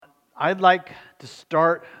I'd like to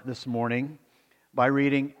start this morning by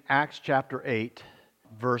reading Acts chapter 8,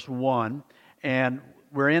 verse 1. And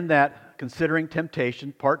we're in that Considering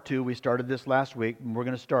Temptation, part 2. We started this last week, and we're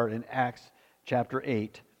going to start in Acts chapter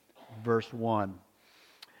 8, verse 1.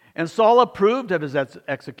 And Saul approved of his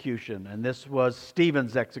execution, and this was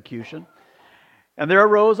Stephen's execution. And there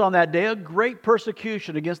arose on that day a great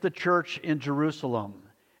persecution against the church in Jerusalem.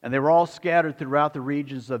 And they were all scattered throughout the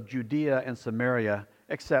regions of Judea and Samaria,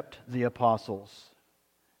 except the apostles.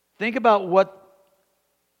 Think about what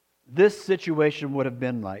this situation would have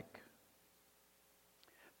been like.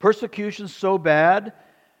 Persecution so bad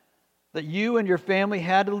that you and your family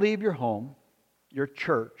had to leave your home, your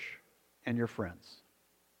church, and your friends.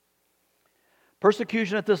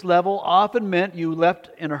 Persecution at this level often meant you left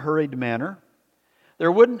in a hurried manner.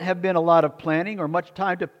 There wouldn't have been a lot of planning or much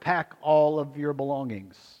time to pack all of your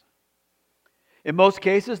belongings. In most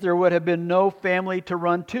cases, there would have been no family to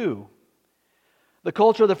run to. The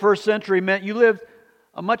culture of the first century meant you lived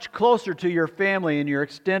much closer to your family and your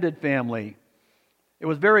extended family. It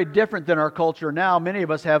was very different than our culture now. Many of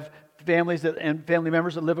us have families and family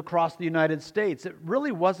members that live across the United States. It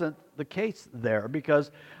really wasn't the case there because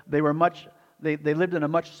they lived in a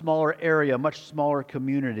much smaller area, a much smaller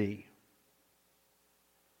community.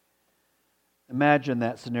 Imagine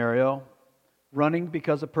that scenario, running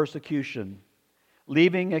because of persecution,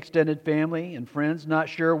 leaving extended family and friends, not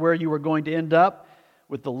sure where you were going to end up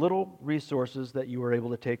with the little resources that you were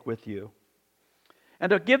able to take with you.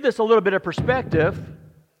 And to give this a little bit of perspective,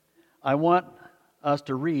 I want us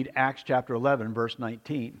to read Acts chapter 11, verse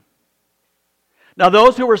 19. Now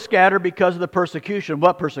those who were scattered because of the persecution,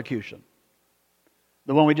 what persecution?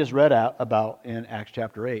 The one we just read out about in Acts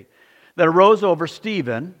chapter 8. That arose over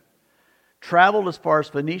Stephen, traveled as far as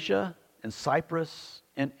Phoenicia and Cyprus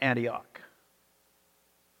and Antioch.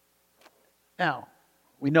 Now,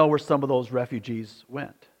 we know where some of those refugees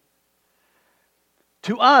went.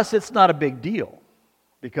 To us, it's not a big deal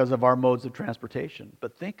because of our modes of transportation.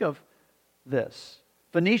 But think of this.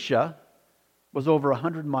 Phoenicia was over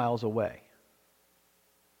 100 miles away.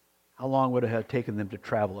 How long would it have taken them to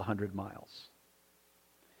travel 100 miles?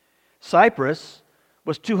 Cyprus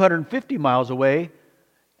was 250 miles away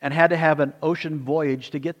and had to have an ocean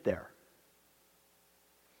voyage to get there.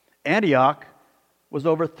 Antioch was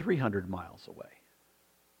over 300 miles away.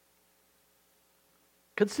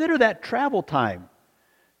 Consider that travel time.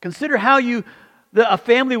 Consider how a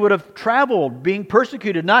family would have traveled, being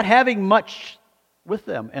persecuted, not having much with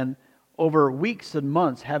them, and over weeks and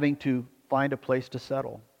months having to find a place to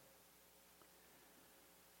settle.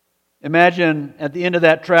 Imagine at the end of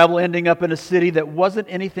that travel ending up in a city that wasn't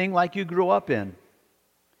anything like you grew up in.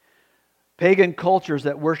 Pagan cultures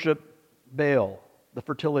that worship Baal, the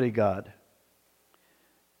fertility god.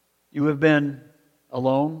 You have been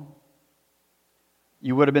alone.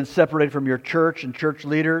 You would have been separated from your church and church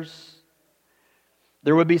leaders.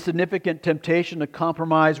 There would be significant temptation to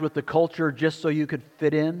compromise with the culture just so you could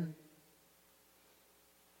fit in.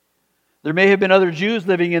 There may have been other Jews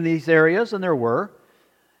living in these areas, and there were,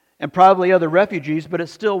 and probably other refugees, but it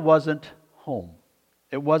still wasn't home.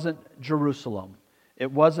 It wasn't Jerusalem. It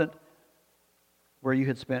wasn't where you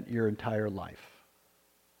had spent your entire life.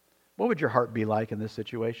 What would your heart be like in this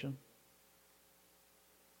situation?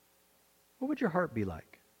 What would your heart be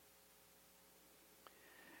like?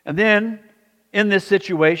 And then, in this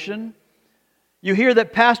situation, you hear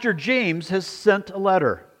that Pastor James has sent a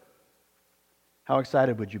letter. How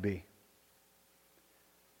excited would you be?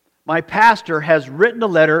 My pastor has written a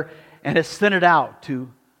letter and has sent it out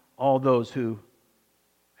to all those who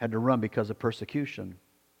had to run because of persecution.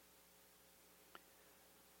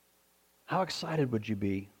 How excited would you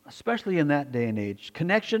be, especially in that day and age?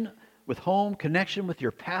 Connection with home, connection with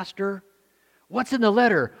your pastor. What's in the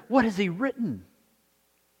letter? What has he written?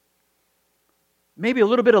 Maybe a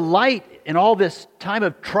little bit of light in all this time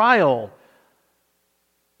of trial.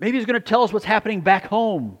 Maybe he's going to tell us what's happening back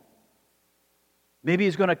home. Maybe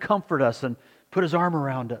he's going to comfort us and put his arm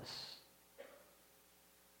around us.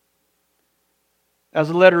 As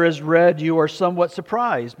the letter is read, you are somewhat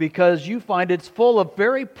surprised because you find it's full of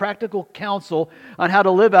very practical counsel on how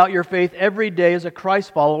to live out your faith every day as a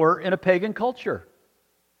Christ follower in a pagan culture.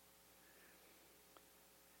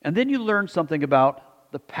 And then you learn something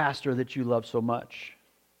about the pastor that you love so much.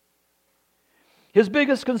 His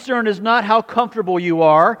biggest concern is not how comfortable you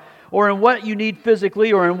are, or in what you need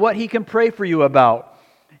physically, or in what he can pray for you about.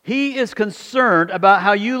 He is concerned about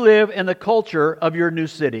how you live in the culture of your new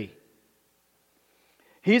city.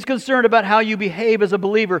 He's concerned about how you behave as a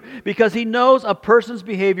believer because he knows a person's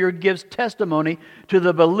behavior gives testimony to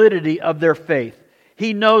the validity of their faith.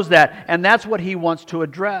 He knows that, and that's what He wants to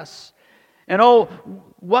address. And oh,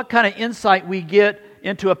 what kind of insight we get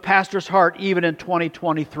into a pastor's heart even in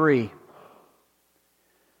 2023.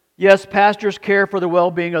 Yes, pastors care for the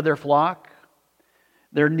well-being of their flock,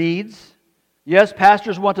 their needs. Yes,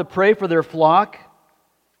 pastors want to pray for their flock.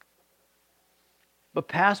 But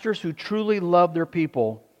pastors who truly love their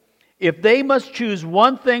people, if they must choose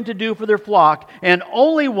one thing to do for their flock, and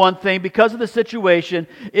only one thing because of the situation,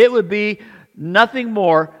 it would be nothing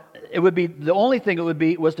more. It would be the only thing it would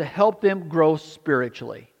be was to help them grow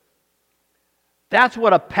spiritually. That's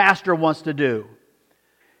what a pastor wants to do.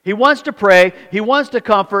 He wants to pray, he wants to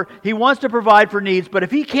comfort, he wants to provide for needs, but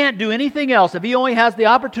if he can't do anything else, if he only has the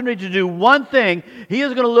opportunity to do one thing, he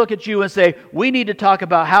is going to look at you and say, we need to talk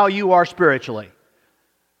about how you are spiritually.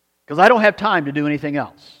 Because I don't have time to do anything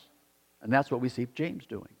else. And that's what we see James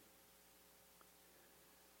doing.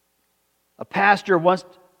 A pastor wants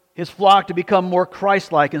his flock to become more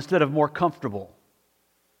Christ-like instead of more comfortable.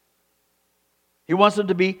 He wants them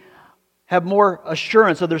to have more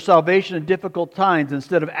assurance of their salvation in difficult times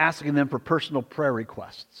instead of asking them for personal prayer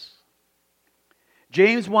requests.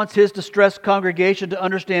 James wants his distressed congregation to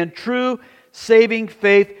understand true saving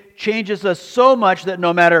faith changes us so much that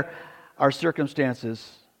no matter our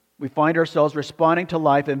circumstances, we find ourselves responding to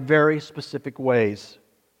life in very specific ways.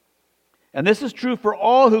 And this is true for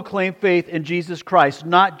all who claim faith in Jesus Christ,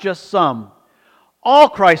 not just some. All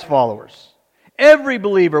Christ followers, every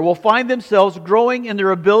believer will find themselves growing in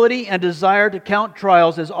their ability and desire to count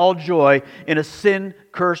trials as all joy in a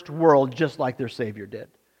sin-cursed world, just like their Savior did.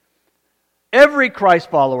 Every Christ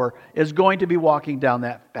follower is going to be walking down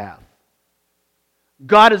that path.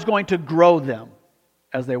 God is going to grow them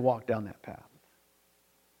as they walk down that path.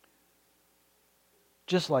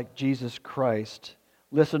 Just like Jesus Christ.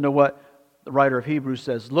 Listen to what the writer of Hebrews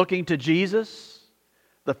says. Looking to Jesus,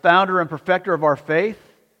 the founder and perfecter of our faith,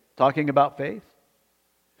 talking about faith,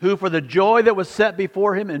 who for the joy that was set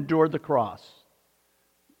before Him endured the cross,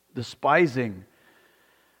 despising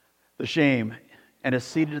the shame, and is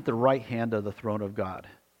seated at the right hand of the throne of God.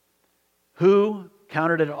 Who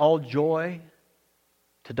counted it all joy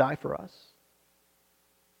to die for us?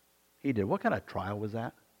 He did. What kind of trial was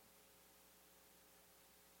that?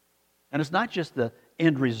 And it's not just the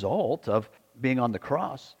end result of being on the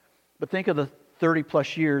cross, but think of the 30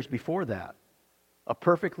 plus years before that. A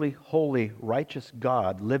perfectly holy, righteous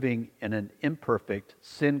God living in an imperfect,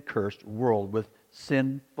 sin-cursed world with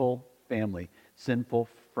sinful family, sinful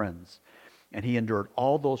friends. And He endured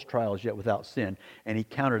all those trials yet without sin, and He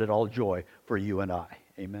counted it all joy for you and I.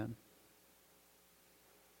 Amen.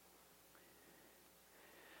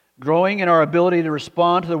 Growing in our ability to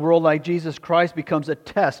respond to the world like Jesus Christ becomes a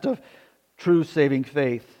test of true saving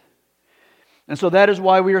faith. And so that is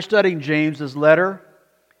why we are studying James's letter.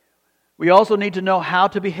 We also need to know how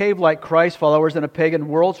to behave like Christ followers in a pagan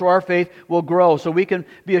world so our faith will grow, so we can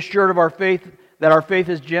be assured of our faith, that our faith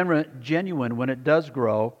is genuine when it does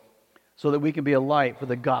grow, so that we can be a light for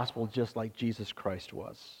the gospel just like Jesus Christ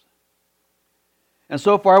was. And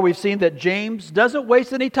so far we've seen that James doesn't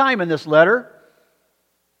waste any time in this letter.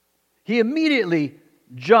 He immediately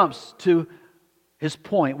jumps to his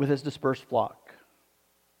point with his dispersed flock.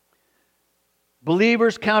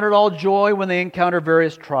 Believers count it all joy when they encounter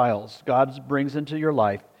various trials God brings into your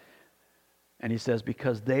life. And he says,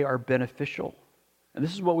 because they are beneficial. And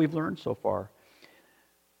this is what we've learned so far.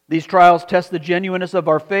 These trials test the genuineness of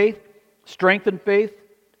our faith, strengthen faith,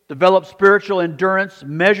 develop spiritual endurance,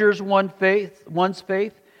 measures one's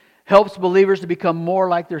faith, helps believers to become more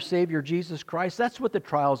like their Savior, Jesus Christ. That's what the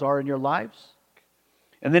trials are in your lives.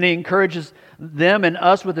 And then he encourages them and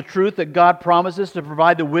us with the truth that God promises to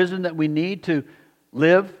provide the wisdom that we need to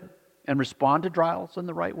live and respond to trials in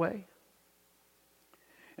the right way.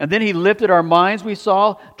 And then he lifted our minds, we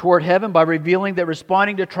saw, toward heaven by revealing that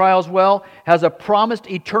responding to trials well has a promised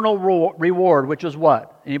eternal reward, which is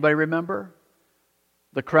what? Anybody remember?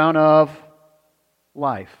 The crown of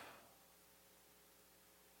life.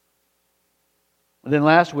 And then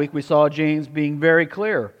last week we saw James being very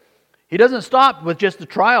clear. He doesn't stop with just the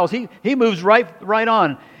trials. He moves right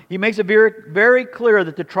on. He makes it very, very clear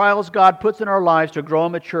that the trials God puts in our lives to grow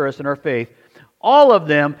and mature us in our faith, all of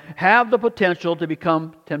them have the potential to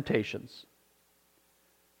become temptations.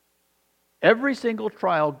 Every single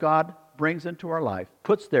trial God brings into our life,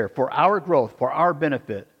 puts there for our growth, for our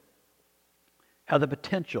benefit, have the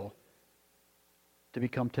potential to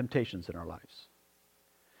become temptations in our lives.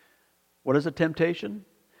 What is a temptation?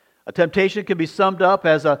 A temptation can be summed up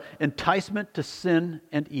as an enticement to sin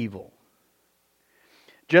and evil.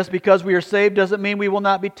 Just because we are saved doesn't mean we will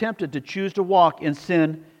not be tempted to choose to walk in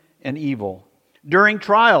sin and evil. During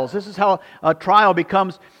trials, this is how a trial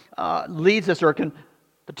leads us or can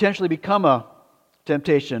potentially become a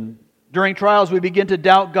temptation. During trials, we begin to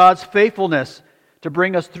doubt God's faithfulness to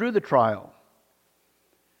bring us through the trial.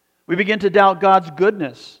 We begin to doubt God's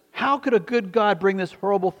goodness. How could a good God bring this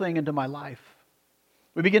horrible thing into my life?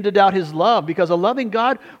 We begin to doubt His love because a loving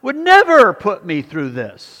God would never put me through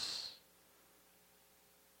this.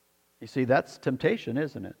 You see, that's temptation,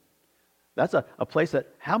 isn't it? That's a place that,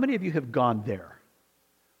 how many of you have gone there?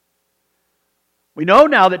 We know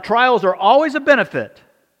now that trials are always a benefit,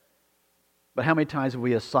 but how many times have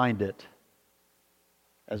we assigned it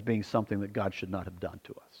as being something that God should not have done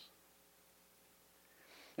to us?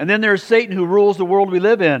 And then there's Satan, who rules the world we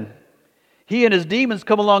live in. He and his demons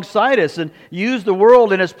come alongside us and use the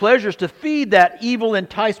world and his pleasures to feed that evil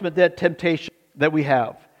enticement, that temptation that we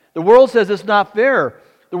have. The world says it's not fair.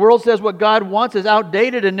 The world says what God wants is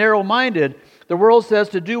outdated and narrow-minded. The world says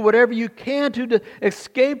to do whatever you can to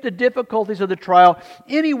escape the difficulties of the trial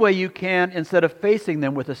any way you can instead of facing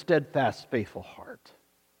them with a steadfast, faithful heart.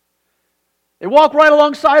 They walk right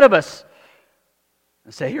alongside of us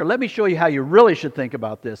and say, here, let me show you how you really should think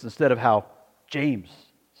about this instead of how James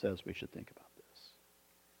says we should think about this.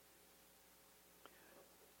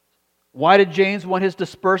 Why did James want his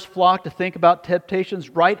dispersed flock to think about temptations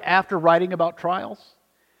right after writing about trials?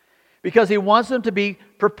 Because he wants them to be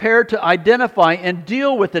prepared to identify and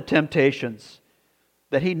deal with the temptations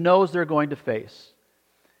that he knows they're going to face.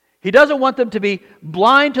 He doesn't want them to be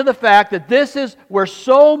blind to the fact that this is where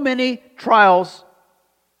so many trials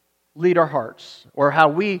lead our hearts, or how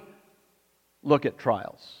we look at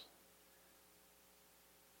trials.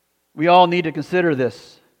 We all need to consider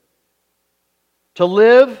this. To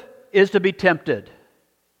live is to be tempted.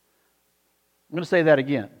 I'm going to say that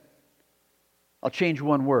again. I'll change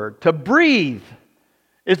one word. To breathe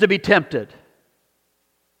is to be tempted.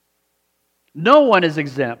 No one is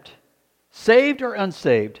exempt, saved or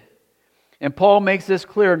unsaved. And Paul makes this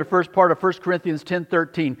clear in the first part of 1 Corinthians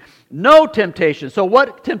 10:13. No temptation. So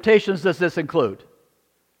what temptations does this include?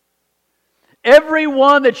 Every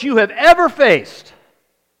one that you have ever faced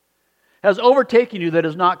has overtaken you that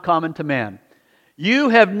is not common to man. You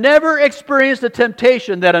have never experienced a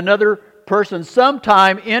temptation that another person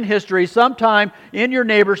sometime in history, sometime in your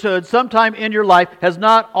neighborhood, sometime in your life has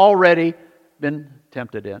not already been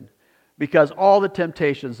tempted in. Because all the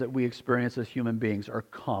temptations that we experience as human beings are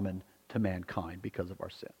common to mankind because of our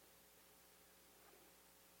sin.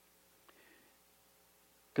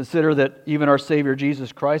 Consider that even our Savior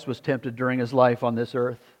Jesus Christ was tempted during His life on this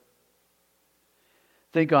earth.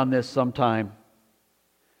 Think on this sometime.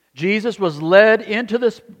 Jesus was led into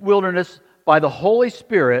this wilderness by the Holy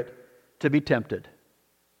Spirit to be tempted.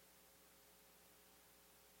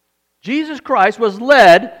 Jesus Christ was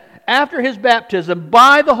led after His baptism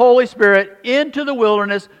by the Holy Spirit into the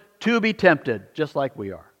wilderness to be tempted, just like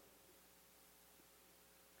we are.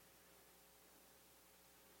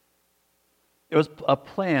 It was a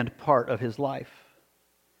planned part of His life.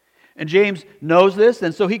 And James knows this,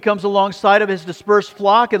 and so he comes alongside of his dispersed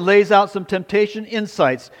flock and lays out some temptation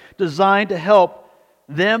insights designed to help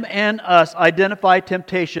them and us identify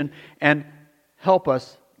temptation and help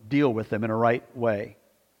us deal with them in a right way.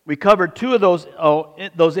 We covered two of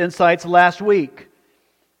those insights last week.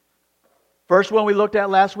 First one we looked at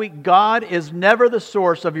last week, God is never the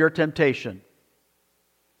source of your temptation.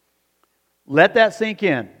 Let that sink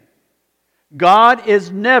in. God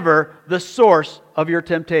is never the source of your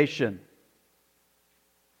temptation.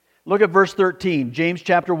 Look at verse 13, James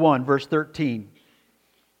chapter 1, verse 13.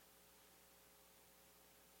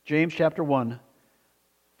 James chapter 1,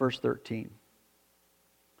 verse 13.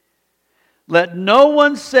 Let no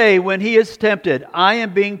one say when he is tempted, I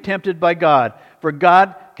am being tempted by God. For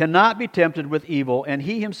God cannot be tempted with evil, and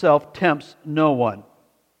He Himself tempts no one.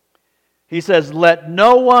 He says, let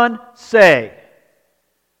no one say.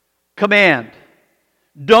 Command.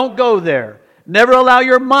 Don't go there. Never allow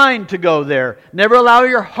your mind to go there. Never allow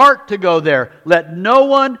your heart to go there. Let no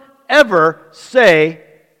one ever say,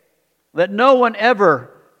 let no one ever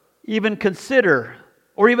even consider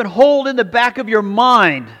or even hold in the back of your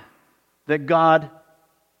mind that God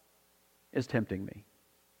is tempting me.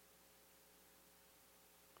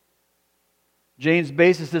 James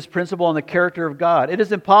bases this principle on the character of God. It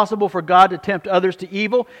is impossible for God to tempt others to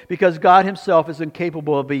evil because God Himself is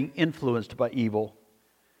incapable of being influenced by evil.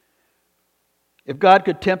 If God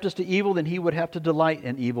could tempt us to evil, then He would have to delight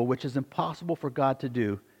in evil, which is impossible for God to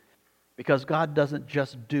do because God doesn't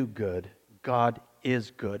just do good. God is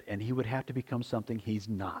good, and He would have to become something He's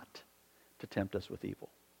not to tempt us with evil.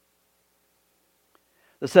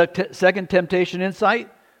 The second temptation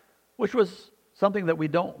insight, which was something that we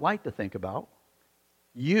don't like to think about,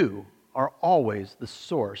 you are always the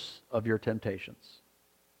source of your temptations.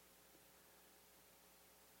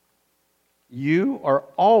 You are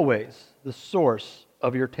always the source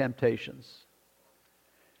of your temptations.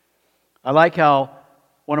 I like how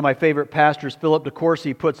one of my favorite pastors, Philip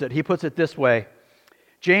DeCourcy, puts it. He puts it this way.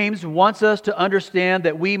 James wants us to understand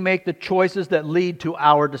that we make the choices that lead to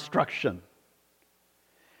our destruction.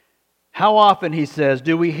 How often, he says,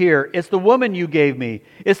 do we hear, it's the woman you gave me,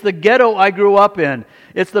 it's the ghetto I grew up in,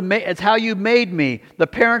 it's how you made me, the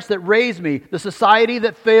parents that raised me, the society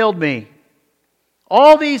that failed me.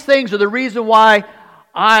 All these things are the reason why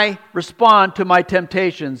I respond to my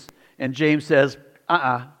temptations. And James says,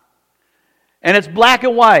 And it's black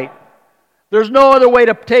and white. There's no other way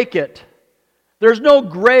to take it. There's no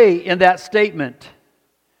gray in that statement.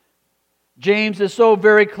 James is so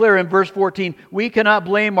very clear in verse 14. We cannot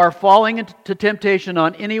blame our falling into temptation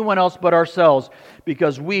on anyone else but ourselves,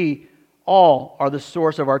 because we all are the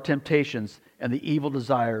source of our temptations and the evil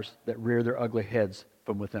desires that rear their ugly heads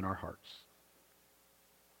from within our hearts.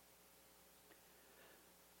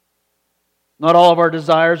 Not all of our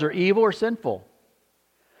desires are evil or sinful.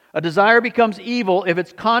 A desire becomes evil if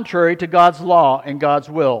it's contrary to God's law and God's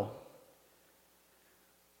will.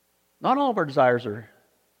 Not all of our desires are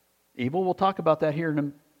evil. We'll talk about that here in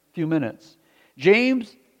a few minutes.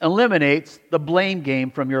 James eliminates the blame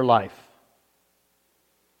game from your life.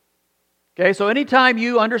 Okay, so anytime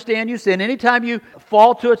you understand you sin, anytime you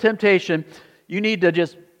fall to a temptation, you need to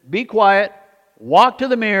just be quiet, walk to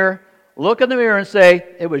the mirror, look in the mirror and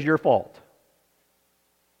say, it was your fault.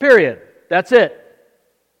 Period. That's it.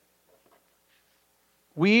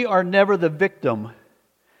 We are never the victim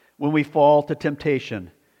when we fall to temptation.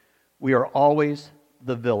 We are always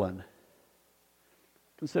the villain.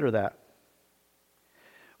 Consider that.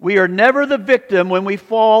 We are never the victim when we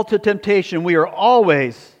fall to temptation. We are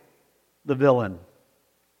always the villain.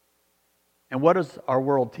 And what does our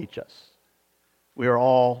world teach us? We are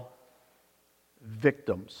all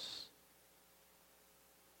victims.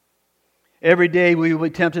 Every day we will be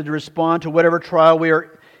tempted to respond to whatever trial we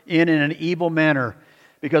are in an evil manner,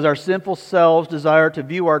 because our sinful selves desire to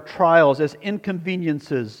view our trials as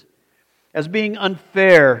inconveniences, as being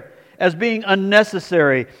unfair, as being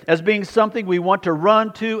unnecessary, as being something we want to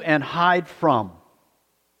run to and hide from.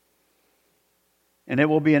 And it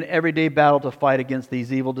will be an everyday battle to fight against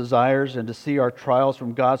these evil desires and to see our trials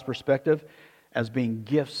from God's perspective as being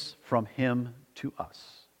gifts from Him to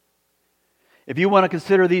us. If you want to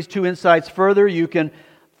consider these two insights further, you can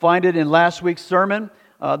find it in last week's sermon.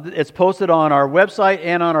 It's posted on our website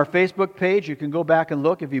and on our Facebook page. You can go back and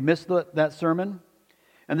look if you missed that sermon.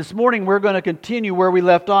 And this morning we're going to continue where we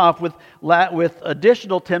left off with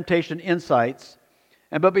additional temptation insights.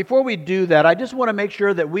 But before we do that, I just want to make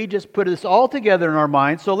sure that we just put this all together in our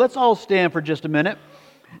minds. So let's all stand for just a minute.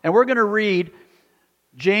 And we're going to read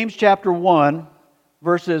James chapter 1,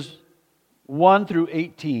 verses 1 through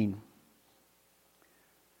 18.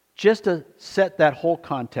 Just to set that whole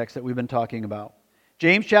context that we've been talking about.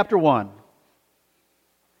 James chapter 1,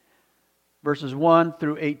 verses 1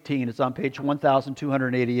 through 18. It's on page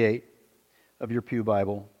 1288 of your Pew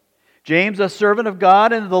Bible. James, a servant of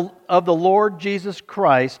God and of the Lord Jesus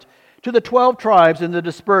Christ, to the 12 tribes in the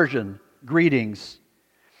dispersion, greetings.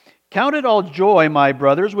 Count it all joy, my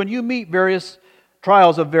brothers, when you meet various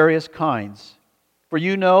trials of various kinds. For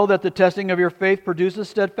you know that the testing of your faith produces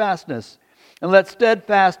steadfastness. And let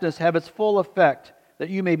steadfastness have its full effect,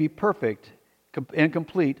 that you may be perfect and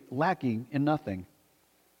complete, lacking in nothing.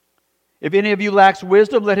 If any of you lacks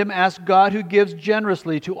wisdom, let him ask God, who gives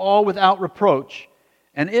generously to all without reproach,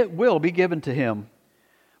 and it will be given to him.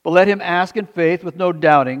 But let him ask in faith with no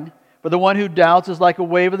doubting, for the one who doubts is like a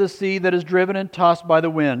wave of the sea that is driven and tossed by the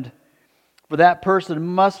wind. For that person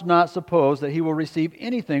must not suppose that he will receive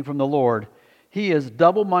anything from the Lord. He is a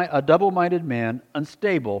double-minded man,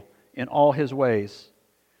 unstable in all his ways.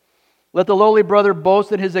 Let the lowly brother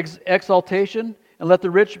boast in his exaltation, and let the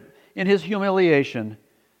rich in his humiliation.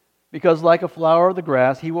 Because like a flower of the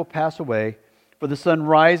grass, he will pass away. For the sun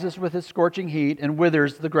rises with its scorching heat and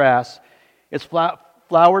withers the grass. Its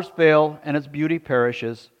flowers fail and its beauty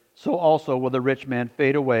perishes. So also will the rich man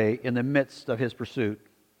fade away in the midst of his pursuit.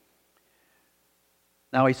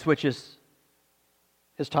 Now he switches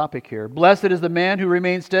his topic here. Blessed is the man who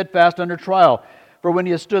remains steadfast under trial. For when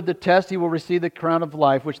he has stood the test, he will receive the crown of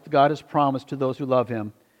life which God has promised to those who love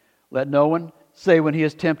him. Let no one say when he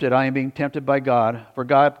is tempted, I am being tempted by God. For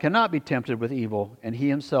God cannot be tempted with evil, and he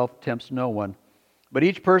himself tempts no one. But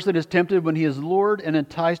each person is tempted when he is lured and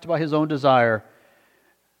enticed by his own desire.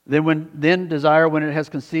 Then desire, when it has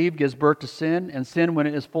conceived, gives birth to sin, and sin, when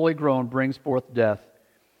it is fully grown, brings forth death.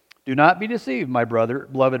 Do not be deceived, my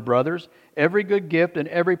beloved brothers. Every good gift and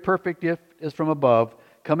every perfect gift is from above,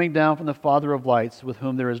 coming down from the Father of lights, with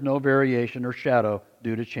whom there is no variation or shadow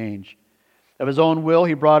due to change. Of His own will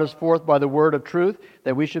He brought us forth by the word of truth,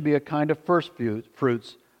 that we should be a kind of first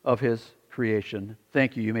fruits of His creation.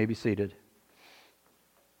 Thank you. You may be seated.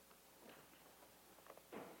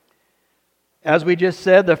 As we just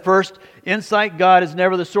said, the first insight, God is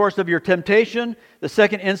never the source of your temptation. The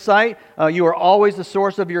second insight, you are always the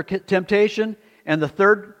source of your temptation. And the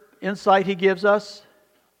third insight He gives us,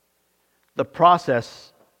 the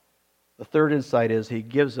process. The third insight is He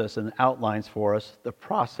gives us and outlines for us the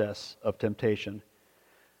process of temptation.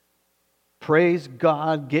 Praise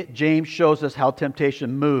God. James shows us how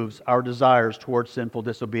temptation moves our desires towards sinful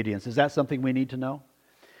disobedience. Is that something we need to know?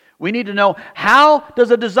 We need to know, how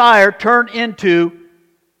does a desire turn into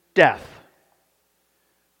death?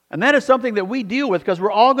 And that is something that we deal with because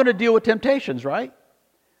we're all going to deal with temptations, right?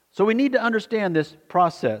 So we need to understand this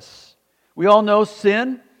process. We all know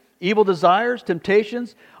sin, evil desires,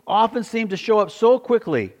 temptations often seem to show up so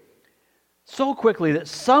quickly that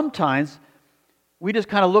sometimes we just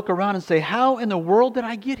kind of look around and say, how in the world did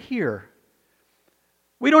I get here?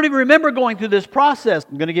 We don't even remember going through this process.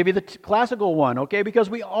 I'm going to give you the classical one, okay? Because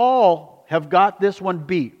we all have got this one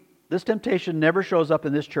beat. This temptation never shows up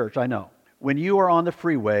in this church, I know. When you are on the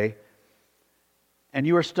freeway and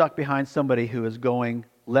you are stuck behind somebody who is going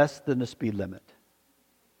less than the speed limit.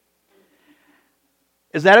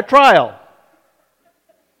 Is that a trial?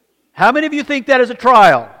 How many of you think that is a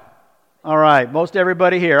trial? All right, most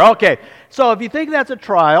everybody here. Okay, so if you think that's a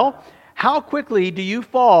trial, how quickly do you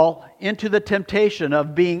fall into the temptation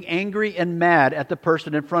of being angry and mad at the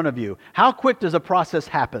person in front of you? How quick does a process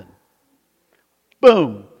happen?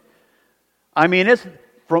 Boom. I mean,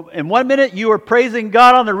 in 1 minute you are praising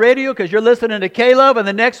God on the radio because you're listening to K-Love, and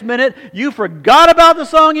the next minute you forgot about the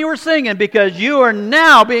song you were singing because you are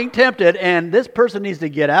now being tempted, and this person needs to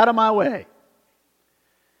get out of my way.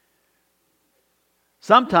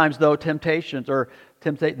 Sometimes, though, temptations or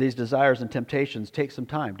these desires and temptations take some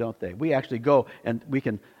time, don't they? We actually go and we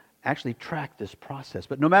can actually track this process.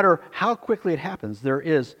 But no matter how quickly it happens, there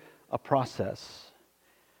is a process.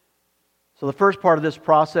 So the first part of this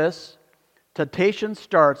process, temptation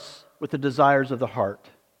starts with the desires of the heart.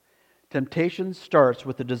 Temptation starts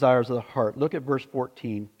with the desires of the heart. Look at verse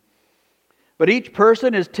 14. But each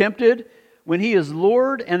person is tempted when he is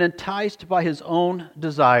lured and enticed by his own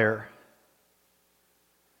desire.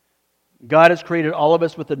 God has created all of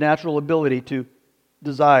us with the natural ability to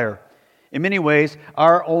desire. In many ways,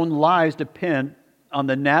 our own lives depend on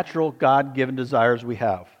the natural God-given desires we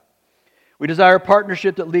have. We desire a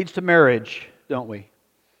partnership that leads to marriage, don't we?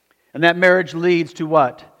 And that marriage leads to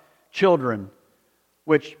what? Children,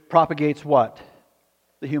 which propagates what?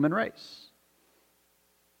 The human race.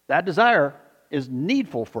 That desire is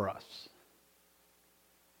needful for us.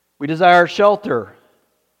 We desire shelter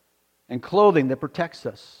and clothing that protects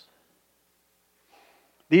us.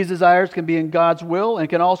 These desires can be in God's will and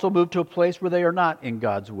can also move to a place where they are not in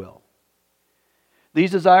God's will.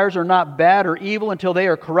 These desires are not bad or evil until they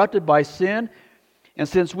are corrupted by sin. And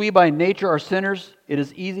since we by nature are sinners, it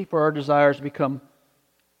is easy for our desires to become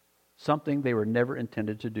something they were never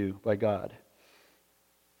intended to do by God.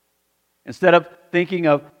 Instead of thinking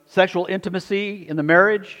of sexual intimacy in the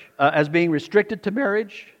marriage as being restricted to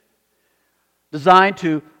marriage, designed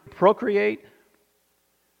to procreate,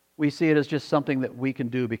 we see it as just something that we can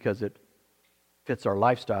do because it fits our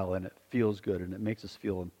lifestyle and it feels good and it makes us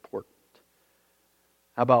feel important.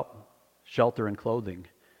 How about shelter and clothing?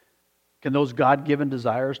 Can those God-given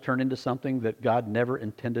desires turn into something that God never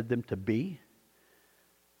intended them to be?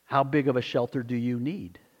 How big of a shelter do you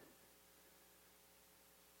need?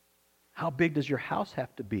 How big does your house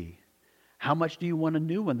have to be? How much do you want a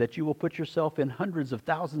new one that you will put yourself in hundreds of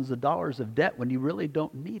thousands of dollars of debt when you really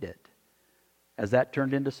don't need it? Has that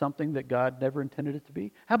turned into something that God never intended it to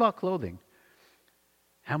be? How about clothing?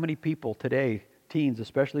 How many people today, teens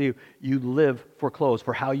especially, you live for clothes,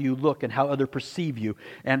 for how you look and how others perceive you,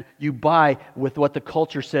 and you buy with what the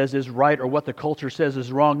culture says is right or what the culture says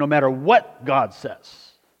is wrong, no matter what God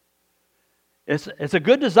says. It's a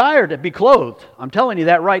good desire to be clothed. I'm telling you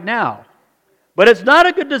that right now. But it's not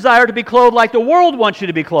a good desire to be clothed like the world wants you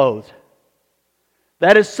to be clothed.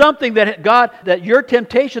 That is something that your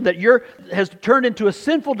temptation, has turned into a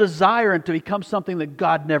sinful desire and to become something that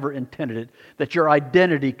God never intended it, that your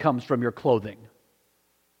identity comes from your clothing.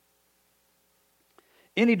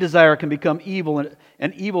 Any desire can become evil,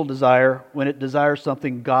 an evil desire when it desires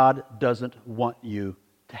something God doesn't want you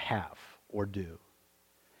to have or do.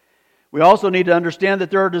 We also need to understand that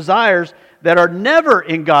there are desires that are never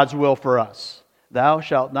in God's will for us. Thou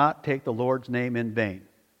shalt not take the Lord's name in vain.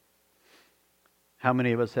 How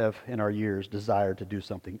many of us have in our years desired to do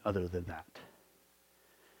something other than that?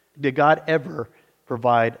 Did God ever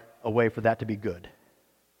provide a way for that to be good?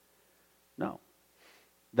 No.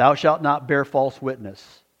 Thou shalt not bear false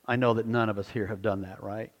witness. I know that none of us here have done that,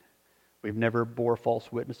 right? We've never bore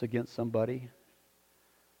false witness against somebody.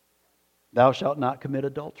 Thou shalt not commit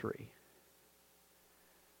adultery.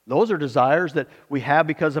 Those are desires that we have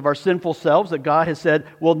because of our sinful selves that God has said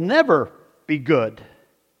will never be good.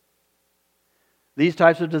 These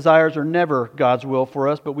types of desires are never God's will for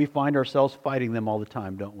us, but we find ourselves fighting them all the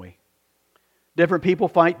time, don't we? Different people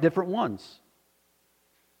fight different ones.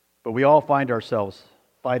 But we all find ourselves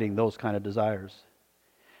fighting those kind of desires.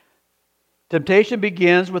 Temptation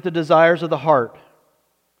begins with the desires of the heart.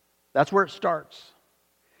 That's where it starts.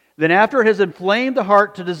 Then after it has inflamed the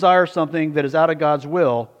heart to desire something that is out of God's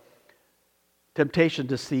will, temptation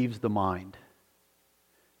deceives the mind.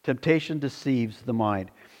 Temptation deceives the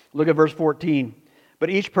mind. Look at verse 14. But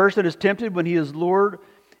each person is tempted when he is lured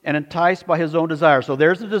and enticed by his own desire. So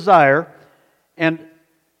there's the desire. And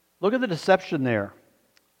look at the deception there.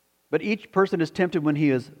 But each person is tempted when he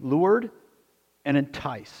is lured and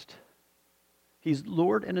enticed. He's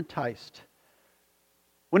lured and enticed.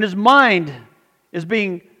 When his mind is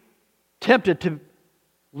being tempted to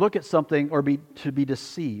look at something or to be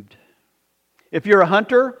deceived. If you're a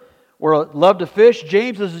hunter or love to fish,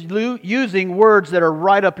 James is using words that are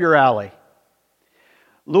right up your alley.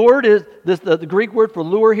 Lured is the Greek word for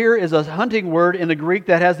lure here is a hunting word in the Greek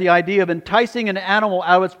that has the idea of enticing an animal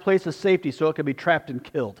out of its place of safety so it can be trapped and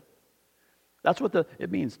killed. That's what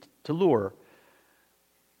it means to lure.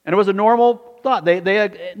 And it was a normal thought.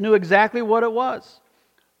 They knew exactly what it was.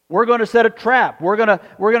 We're going to set a trap. We're going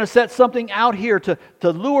to set something out here to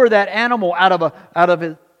lure that animal out of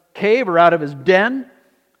his cave or out of his den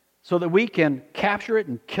so that we can capture it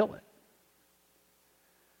and kill it.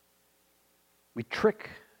 We trick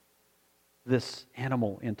this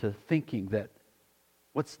animal into thinking that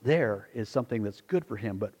what's there is something that's good for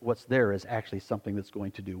him, but what's there is actually something that's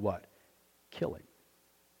going to do what? Kill him.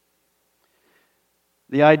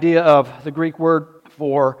 The idea of the Greek word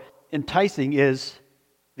for enticing is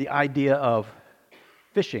the idea of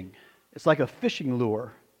fishing. It's like a fishing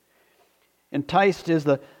lure. Enticed is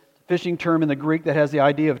the fishing term in the Greek that has the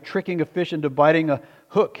idea of tricking a fish into biting a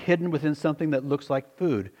hook hidden within something that looks like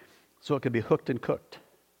food, so it can be hooked and cooked.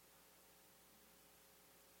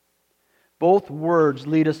 Both words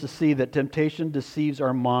lead us to see that temptation deceives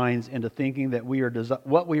our minds into thinking that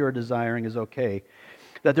what we are desiring is okay,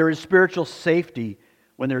 that there is spiritual safety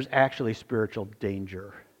when there's actually spiritual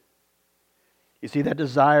danger. You see, that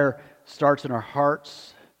desire starts in our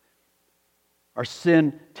hearts. Our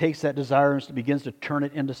sin takes that desire and begins to turn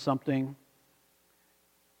it into something.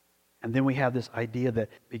 And then we have this idea that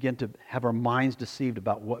begin to have our minds deceived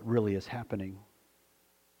about what really is happening.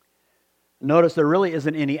 Notice there really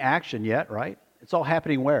isn't any action yet, right? It's all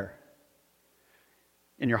happening where?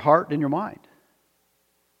 In your heart and your mind.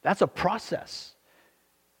 That's a process.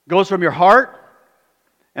 It goes from your heart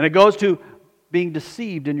and it goes to being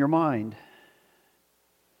deceived in your mind.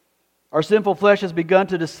 Our sinful flesh has begun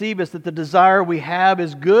to deceive us that the desire we have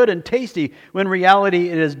is good and tasty, when in reality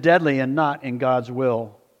it is deadly and not in God's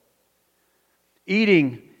will.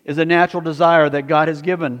 Eating is a natural desire that God has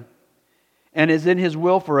given and is in His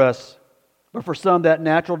will for us. But for some, that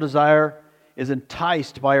natural desire is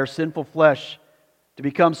enticed by our sinful flesh to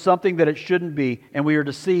become something that it shouldn't be, and we are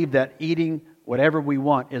deceived that eating whatever we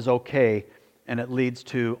want is okay, and it leads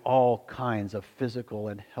to all kinds of physical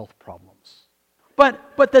and health problems.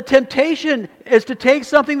 But the temptation is to take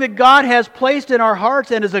something that God has placed in our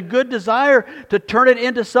hearts and is a good desire to turn it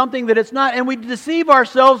into something that it's not. And we deceive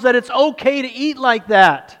ourselves that it's okay to eat like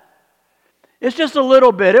that. It's just a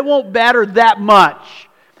little bit. It won't matter that much.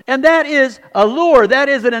 And that is a lure. That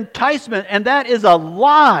is an enticement. And that is a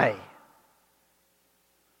lie.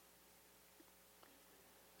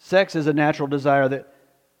 Sex is a natural desire that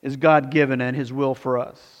is God-given and His will for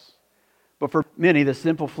us. But for many, the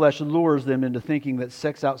sinful flesh lures them into thinking that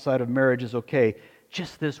sex outside of marriage is okay,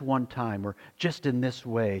 just this one time, or just in this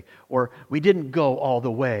way, or we didn't go all the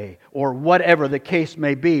way, or whatever the case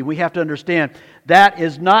may be. We have to understand that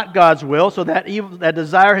is not God's will, so that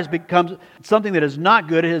desire has become something that is not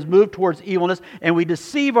good. It has moved towards evilness, and we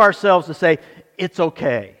deceive ourselves to say, it's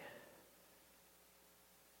okay.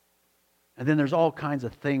 And then there's all kinds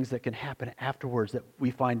of things that can happen afterwards that we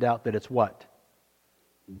find out that it's what?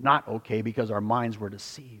 Not okay, because our minds were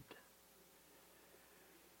deceived.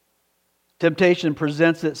 Temptation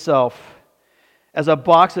presents itself as a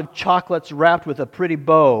box of chocolates wrapped with a pretty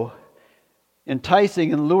bow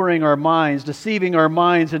enticing and luring our minds, deceiving our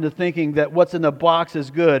minds into thinking that what's in the box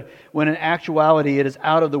is good, when in actuality it is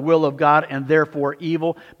out of the will of God and therefore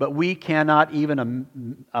evil. But we cannot even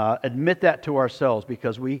admit that to ourselves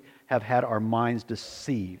because we have had our minds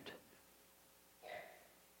deceived.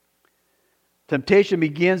 Temptation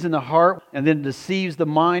begins in the heart and then deceives the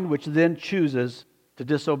mind, which then chooses to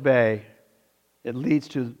disobey. It leads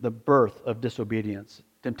to the birth of disobedience.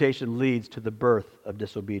 Temptation leads to the birth of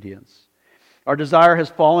disobedience. Our desire has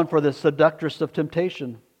fallen for the seductress of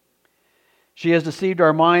temptation. She has deceived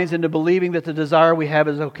our minds into believing that the desire we have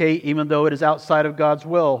is okay, even though it is outside of God's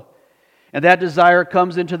will. And that desire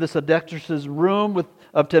comes into the seductress's room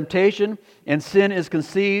of temptation, and sin is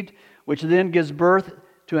conceived, which then gives birth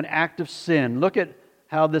to an act of sin. Look at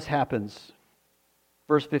how this happens.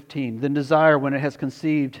 Verse 15, then desire, when it has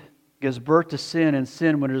conceived, gives birth to sin, and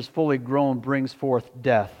sin, when it is fully grown, brings forth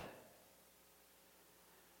death.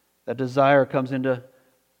 That desire comes into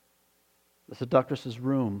the seductress's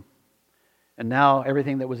room, and now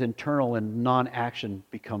everything that was internal and non-action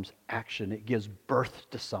becomes action. It gives birth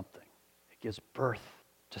to something. It gives birth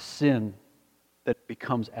to sin that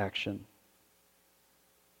becomes action.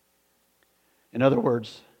 In other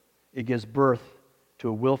words, it gives birth to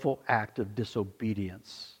a willful act of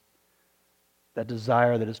disobedience. That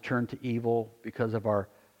desire that has turned to evil because of our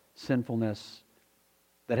sinfulness,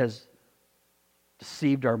 that has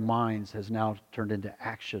deceived our minds, has now turned into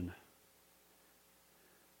action.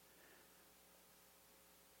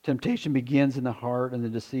 Temptation begins in the heart and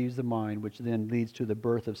then deceives the mind, which then leads to the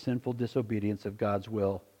birth of sinful disobedience of God's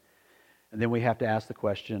will. And then we have to ask the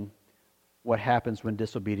question, what happens when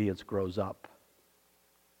disobedience grows up?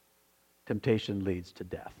 Temptation leads to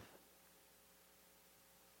death.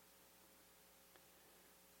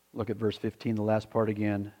 Look at verse 15, the last part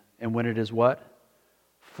again. And when it is what?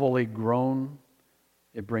 Fully grown,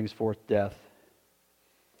 it brings forth death.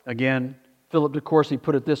 Again, Philip de Courcy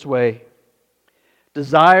put it this way: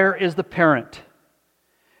 desire is the parent,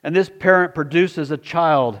 and this parent produces a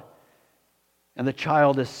child, and the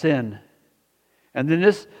child is sin. And then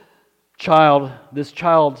this child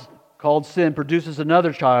called sin produces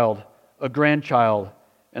another child, a grandchild,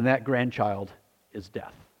 and that grandchild is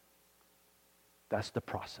death. That's the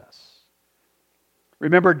process.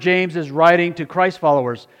 Remember, James is writing to Christ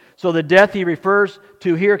followers. So the death he refers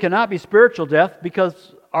to here cannot be spiritual death,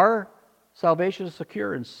 because our salvation is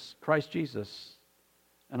secure in Christ Jesus.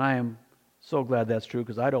 And I am so glad that's true,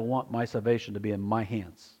 because I don't want my salvation to be in my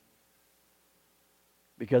hands.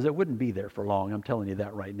 Because it wouldn't be there for long. I'm telling you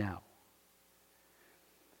that right now.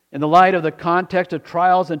 In the light of the context of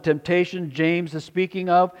trials and temptation, James is speaking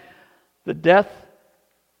of the death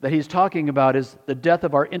that he's talking about is the death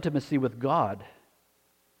of our intimacy with God,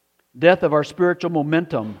 death of our spiritual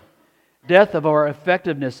momentum, death of our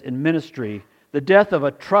effectiveness in ministry, the death of a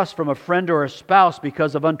trust from a friend or a spouse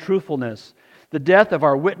because of untruthfulness, the death of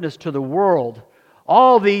our witness to the world.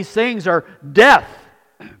 All these things are death.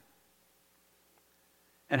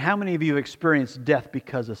 And how many of you experienced death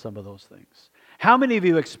because of some of those things? How many of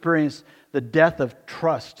you experienced the death of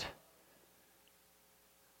trust?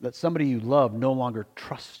 That somebody you love no longer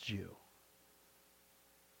trusts you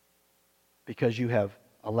because you have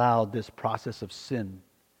allowed this process of sin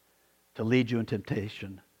to lead you in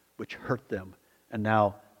temptation, which hurt them, and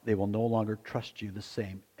now they will no longer trust you the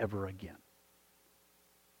same ever again.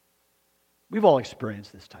 We've all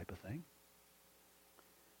experienced this type of thing.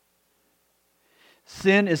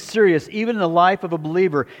 Sin is serious, even in the life of a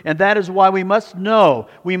believer, and that is why we must know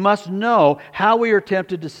how we are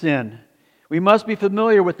tempted to sin. We must be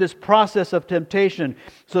familiar with this process of temptation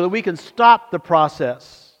so that we can stop the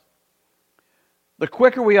process. The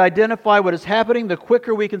quicker we identify what is happening, the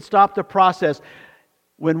quicker we can stop the process.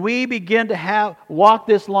 When we begin to walk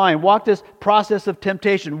this line, walk this process of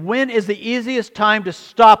temptation, when is the easiest time to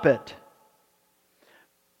stop it?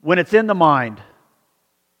 When it's in the mind.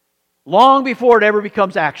 Long before it ever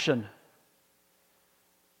becomes action.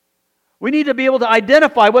 We need to be able to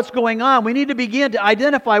identify what's going on. We need to begin to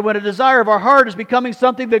identify when a desire of our heart is becoming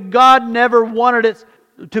something that God never wanted it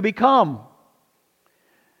to become.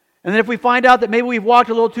 And then if we find out that maybe we've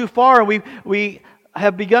walked a little too far and we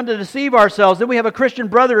have begun to deceive ourselves, then we have a Christian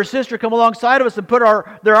brother or sister come alongside of us and put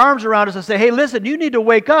their arms around us and say, hey, listen, you need to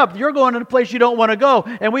wake up. You're going to a place you don't want to go.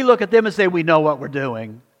 And we look at them and say, we know what we're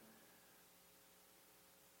doing.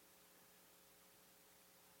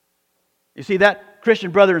 You see, that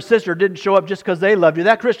Christian brother and sister didn't show up just because they loved you.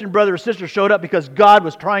 That Christian brother or sister showed up because God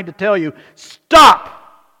was trying to tell you,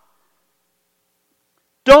 stop!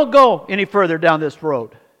 Don't go any further down this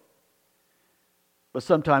road. But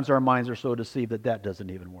sometimes our minds are so deceived that doesn't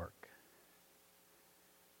even work.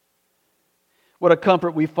 what a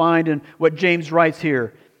comfort we find in what James writes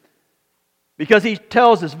here. Because he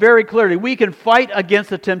tells us very clearly, we can fight against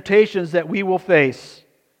the temptations that we will face.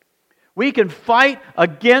 We can fight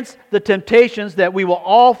against the temptations that we will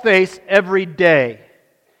all face every day.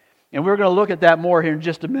 And we're going to look at that more here in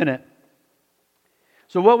just a minute.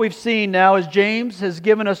 So what we've seen now is James has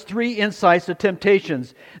given us 3 insights to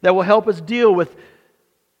temptations that will help us deal with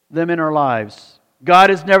them in our lives. God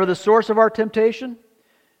is never the source of our temptation.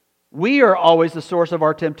 We are always the source of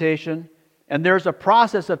our temptation. And there's a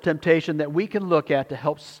process of temptation that we can look at to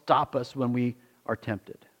help stop us when we are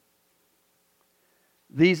tempted.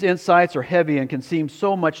 These insights are heavy and can seem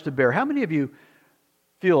so much to bear. How many of you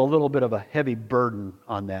feel a little bit of a heavy burden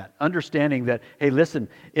on that? Understanding that, hey, listen,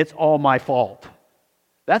 it's all my fault.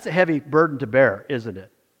 That's a heavy burden to bear, isn't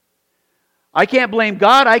it? I can't blame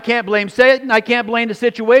God. I can't blame Satan. I can't blame the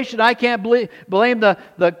situation. I can't blame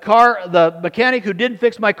the mechanic who didn't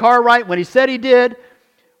fix my car right when he said he did.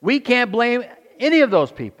 We can't blame any of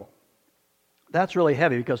those people. That's really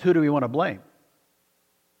heavy because who do we want to blame?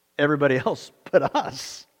 Everybody else but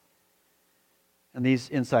us. And these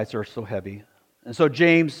insights are so heavy. And so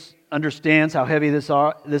James understands how heavy this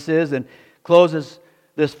is and closes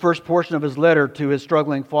this first portion of his letter to his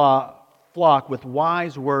struggling flock with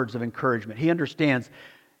wise words of encouragement. He understands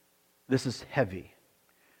this is heavy.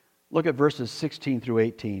 Look at verses 16 through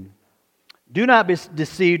 18. Do not be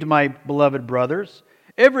deceived, my beloved brothers.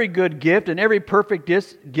 Every good gift and every perfect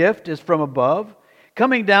gift is from above,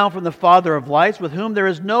 coming down from the Father of lights, with whom there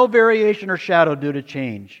is no variation or shadow due to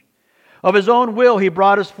change. Of His own will He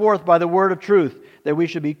brought us forth by the word of truth, that we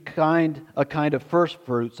should be a kind of first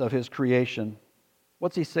fruits of His creation.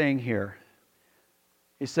 What's he saying here?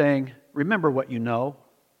 He's saying, remember what you know.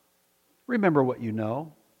 Remember what you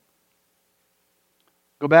know.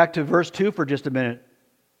 Go back to verse 2 for just a minute.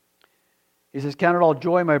 He says, count it all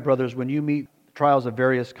joy, my brothers, when you meet trials of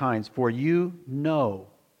various kinds, for you know.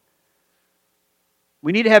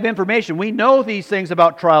 We need to have information. We know these things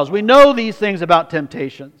about trials. We know these things about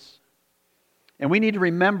temptations. And we need to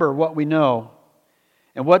remember what we know.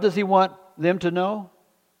 And what does he want them to know?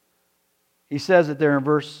 He says it there in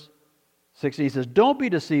verse 16. He says, don't be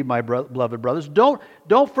deceived, my beloved brothers. Don't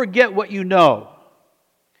forget what you know.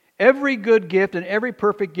 Every good gift and every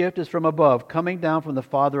perfect gift is from above, coming down from the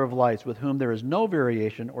Father of lights, with whom there is no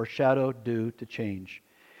variation or shadow due to change.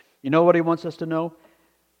 You know what he wants us to know?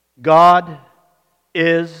 God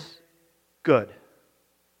is good.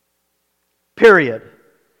 Period.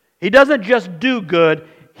 He doesn't just do good,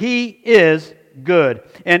 He is good.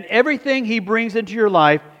 And everything He brings into your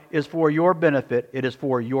life is for your benefit. It is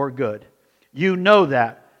for your good. You know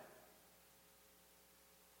that.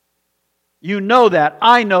 You know that.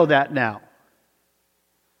 I know that now.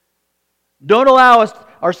 Don't allow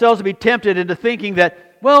ourselves to be tempted into thinking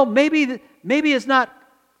that, well, maybe it's not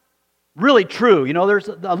really true. You know, there's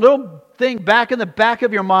a little thing back in the back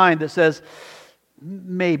of your mind that says,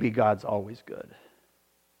 maybe God's always good.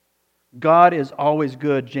 God is always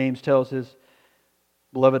good, James tells his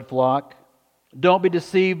beloved flock. Don't be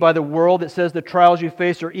deceived by the world that says the trials you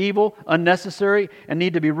face are evil, unnecessary, and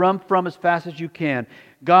need to be run from as fast as you can.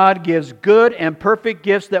 God gives good and perfect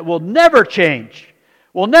gifts that will never change,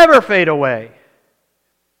 will never fade away.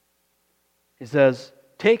 He says,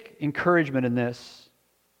 take encouragement in this.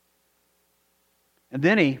 And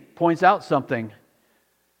then he points out something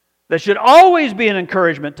that should always be an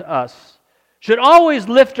encouragement to us, should always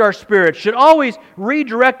lift our spirits, should always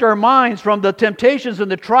redirect our minds from the temptations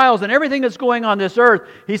and the trials and everything that's going on this earth.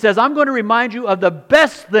 He says, I'm going to remind you of the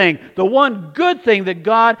best thing, the one good thing that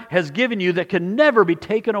God has given you that can never be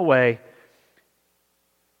taken away.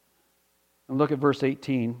 And look at verse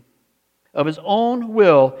 18. Of His own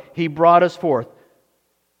will He brought us forth.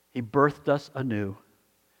 He birthed us anew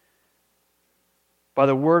by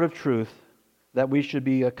the word of truth, that we should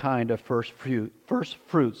be a kind of first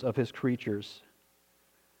fruits of His creatures.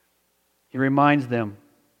 He reminds them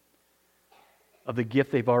of the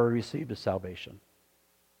gift they've already received of salvation.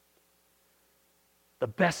 The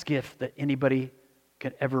best gift that anybody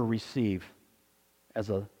can ever receive as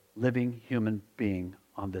a living human being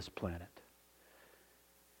on this planet.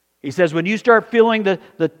 He says, when you start feeling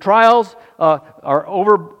the trials are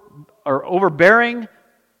overbearing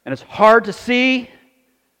and it's hard to see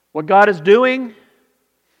what God is doing,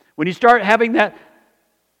 when you start having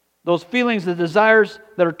those feelings, the desires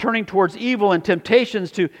that are turning towards evil and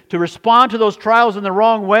temptations to respond to those trials in the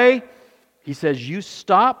wrong way, he says, you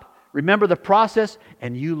stop, Remember the process,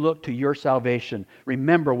 and you look to your salvation.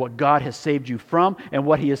 Remember what God has saved you from and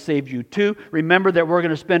what He has saved you to. Remember that we're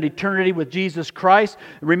going to spend eternity with Jesus Christ.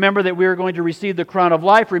 Remember that we are going to receive the crown of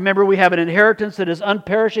life. Remember we have an inheritance that is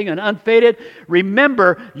unperishing and unfaded.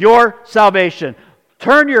 Remember your salvation.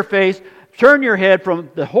 Turn your face, turn your head from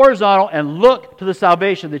the horizontal and look to the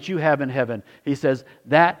salvation that you have in heaven. He says,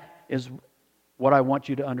 that is what I want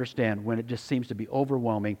you to understand when it just seems to be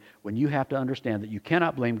overwhelming, when you have to understand that you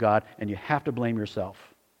cannot blame God and you have to blame yourself.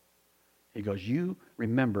 He goes, you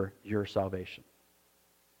remember your salvation.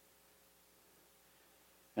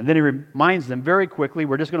 And then he reminds them very quickly,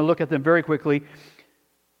 we're just going to look at them very quickly,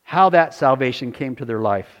 how that salvation came to their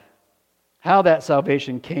life. How that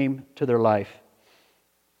salvation came to their life.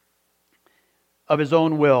 Of His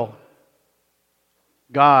own will,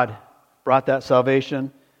 God brought that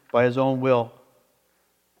salvation by His own will.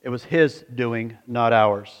 It was His doing, not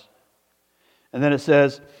ours. And then it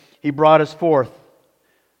says, He brought us forth.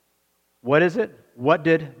 What is it? What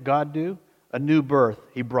did God do? A new birth.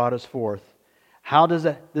 He brought us forth. How does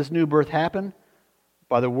this new birth happen?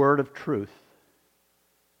 By the word of truth.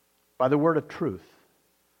 By the word of truth.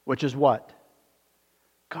 Which is what?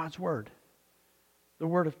 God's word. The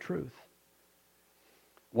word of truth.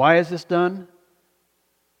 Why is this done?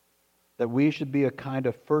 That we should be a kind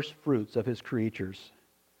of first fruits of His creatures.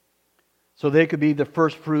 So they could be the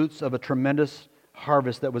first fruits of a tremendous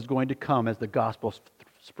harvest that was going to come as the gospel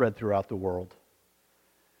spread throughout the world.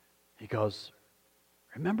 He goes,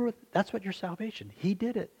 remember, that's what your salvation. He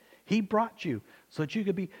did it. He brought you so that you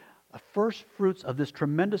could be a first fruits of this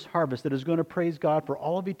tremendous harvest that is going to praise God for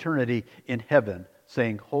all of eternity in heaven,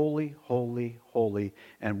 saying, holy, holy, holy.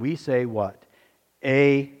 And we say what?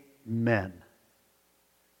 Amen.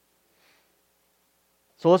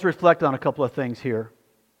 So let's reflect on a couple of things here.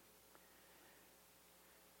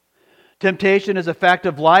 Temptation is a fact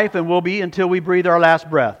of life and will be until we breathe our last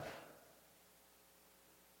breath.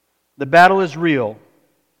 The battle is real.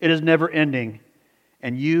 It is never ending.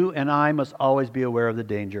 And you and I must always be aware of the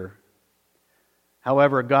danger.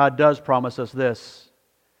 However, God does promise us this.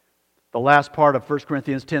 The last part of 1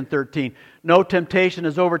 Corinthians 10:13. No temptation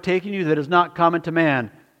has overtaken you that is not common to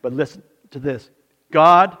man. But listen to this.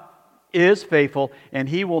 God is faithful, and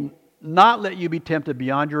He will not let you be tempted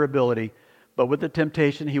beyond your ability. But with the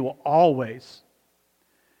temptation, He will also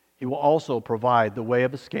provide the way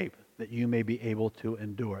of escape that you may be able to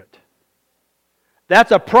endure it.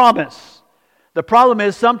 That's a promise. The problem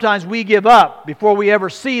is sometimes we give up before we ever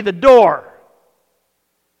see the door.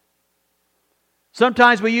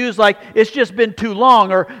 Sometimes we use like, it's just been too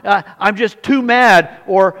long, or I'm just too mad,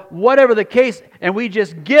 or whatever the case, and we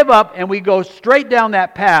just give up and we go straight down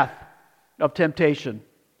that path of temptation.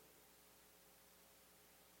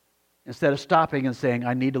 Instead of stopping and saying,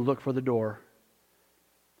 I need to look for the door.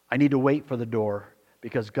 I need to wait for the door,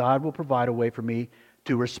 because God will provide a way for me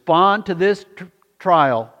to respond to this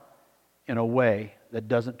trial in a way that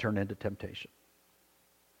doesn't turn into temptation.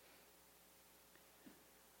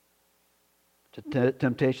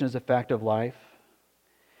 Temptation is a fact of life.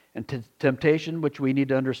 And temptation, which we need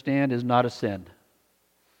to understand, is not a sin.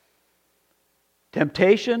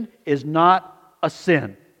 Temptation is not a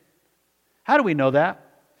sin. How do we know that?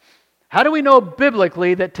 How do we know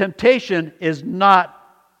biblically that temptation is not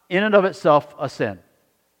in and of itself a sin?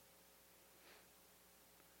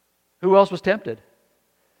 Who else was tempted?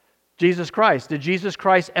 Jesus Christ. Did Jesus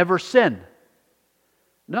Christ ever sin?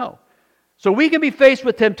 No. So we can be faced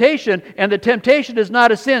with temptation, and the temptation is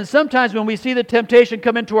not a sin. Sometimes when we see the temptation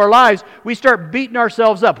come into our lives, we start beating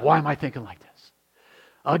ourselves up. Why am I thinking like this?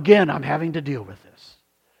 Again, I'm having to deal with this.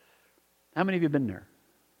 How many of you have been there?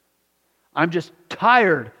 I'm just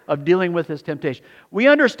tired of dealing with this temptation. We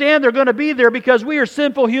understand they're going to be there because we are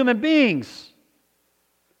sinful human beings.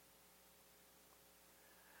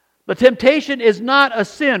 But temptation is not a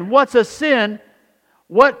sin. What's a sin?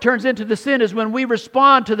 What turns into the sin is when we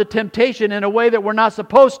respond to the temptation in a way that we're not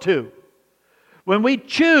supposed to. When we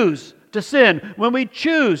choose to sin, when we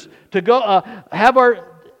choose to go have our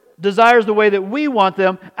desires the way that we want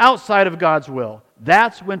them outside of God's will.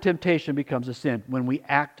 That's when temptation becomes a sin, when we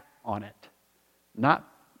act on it, not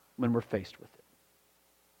when we're faced with it.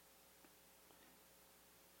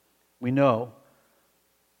 We know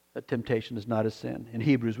that temptation is not a sin. In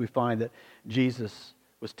Hebrews we find that Jesus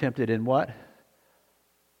was tempted in what?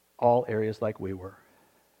 All areas like we were.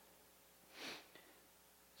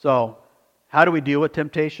 So, how do we deal with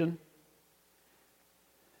temptation?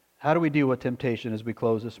 How do we deal with temptation as we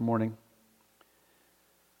close this morning?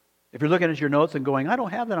 If you're looking at your notes and going, I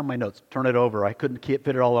don't have that on my notes, turn it over. I couldn't fit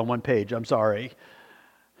it all on one page. I'm sorry.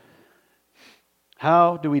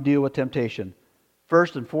 How do we deal with temptation?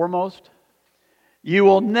 first and foremost, you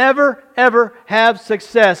will never, ever have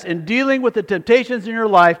success in dealing with the temptations in your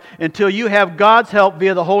life until you have God's help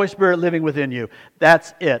via the Holy Spirit living within you.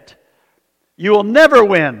 That's it. You will never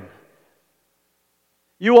win.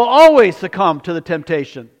 You will always succumb to the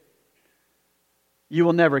temptation. You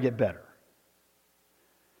will never get better.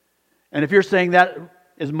 And if you're saying that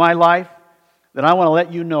is my life, then I want to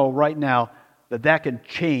let you know right now that that can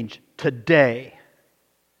change today.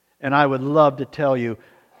 And I would love to tell you,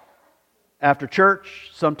 after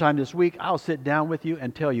church, sometime this week, I'll sit down with you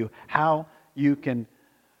and tell you how you can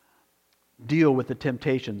deal with the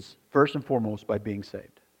temptations, first and foremost, by being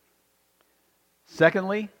saved.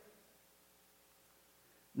 Secondly,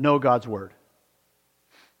 know God's Word.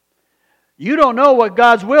 You don't know what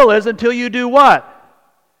God's will is until you do what?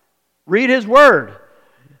 Read His Word.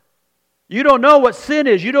 You don't know what sin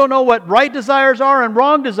is. You don't know what right desires are and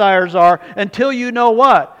wrong desires are until you know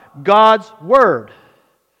what? God's Word.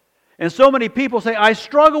 And so many people say, I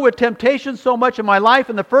struggle with temptation so much in my life,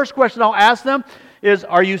 and the first question I'll ask them is,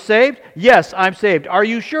 are you saved? Yes, I'm saved. Are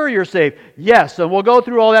you sure you're saved? Yes. And we'll go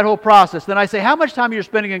through all that whole process. Then I say, how much time are you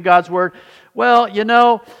spending in God's Word? Well, you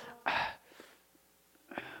know,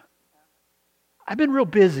 I've been real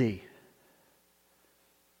busy.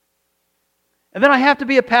 And then I have to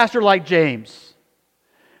be a pastor like James.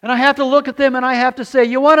 And I have to look at them and I have to say,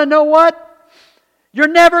 you want to know what? You're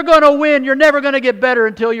never going to win. You're never going to get better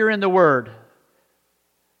until you're in the Word.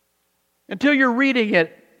 Until you're reading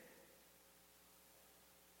it.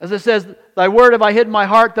 As it says, thy word have I hid in my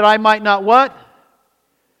heart that I might not what?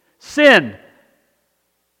 Sin.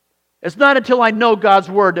 It's not until I know God's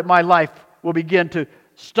Word that my life will begin to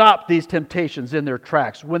stop these temptations in their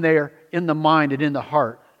tracks when they are in the mind and in the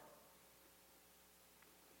heart.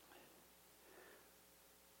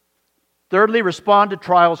 Thirdly, respond to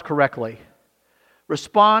trials correctly.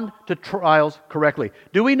 Respond to trials correctly.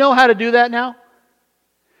 Do we know how to do that now?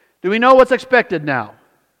 Do we know what's expected now?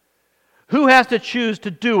 Who has to choose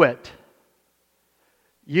to do it?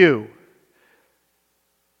 You.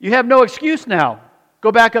 You have no excuse now.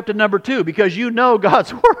 Go back up to number 2 because you know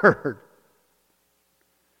God's Word.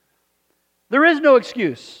 There is no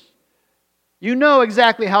excuse. You know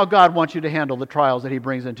exactly how God wants you to handle the trials that He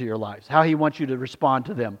brings into your lives, how He wants you to respond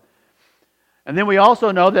to them. And then we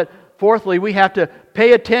also know that, fourthly, we have to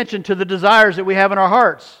pay attention to the desires that we have in our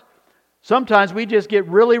hearts. Sometimes we just get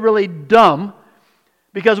really, really dumb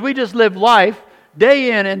because we just live life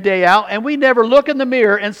day in and day out, and we never look in the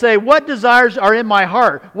mirror and say, what desires are in my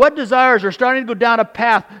heart? What desires are starting to go down a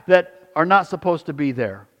path that are not supposed to be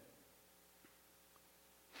there?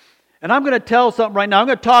 And I'm going to tell something right now. I'm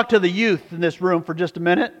going to talk to the youth in this room for just a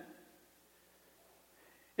minute.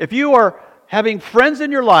 If you are having friends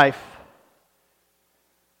in your life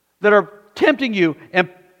that are tempting you and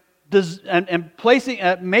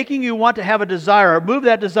making you want to have a desire or move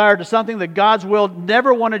that desire to something that God's will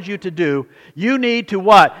never wanted you to do, you need to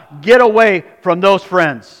what? Get away from those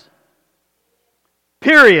friends.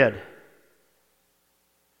 Period.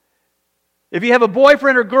 If you have a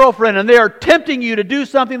boyfriend or girlfriend and they are tempting you to do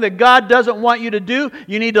something that God doesn't want you to do,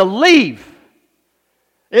 you need to leave.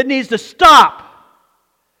 It needs to stop.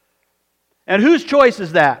 And whose choice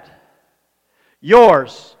is that?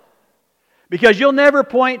 Yours. Because you'll never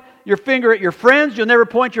point your finger at your friends. You'll never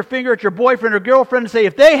point your finger at your boyfriend or girlfriend and say,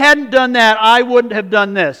 if they hadn't done that, I wouldn't have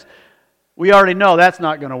done this. We already know that's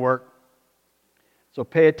not going to work. So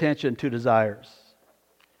pay attention to desires.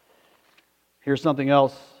 Here's something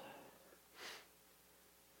else.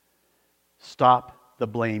 Stop the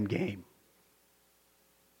blame game.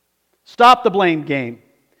 Stop the blame game.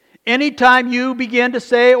 Anytime you begin to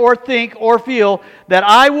say or think or feel that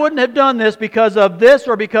I wouldn't have done this because of this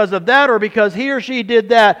or because of that or because he or she did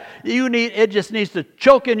that, it just needs to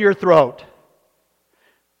choke in your throat.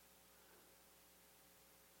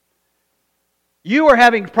 You are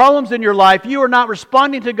having problems in your life. You are not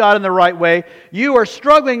responding to God in the right way. You are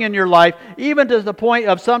struggling in your life, even to the point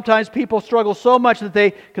of sometimes people struggle so much that they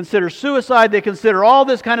consider suicide, they consider all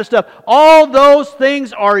this kind of stuff. All those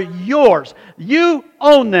things are yours. You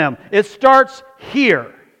own them. It starts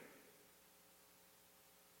here.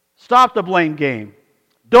 Stop the blame game.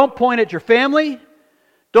 Don't point at your family.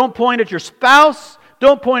 Don't point at your spouse.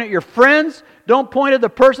 Don't point at your friends. Don't point at the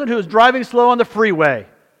person who is driving slow on the freeway.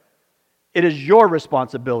 It is your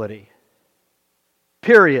responsibility.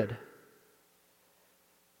 Period.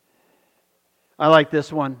 I like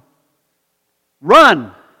this one.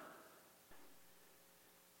 Run.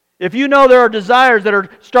 If you know there are desires that are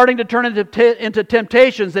starting to turn into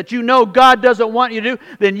temptations that you know God doesn't want you to do,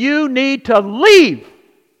 then you need to leave.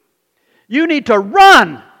 You need to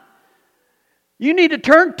run. You need to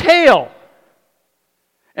turn tail.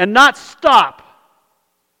 and not stop.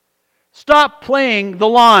 Stop playing the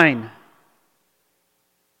line.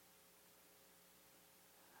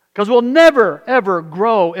 Because we'll never, ever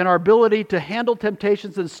grow in our ability to handle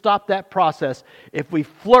temptations and stop that process if we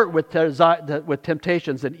flirt with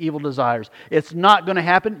temptations and evil desires. It's not going to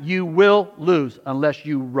happen. You will lose unless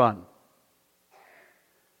you run.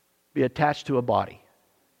 Be attached to a body.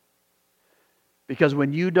 Because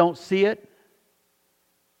when you don't see it,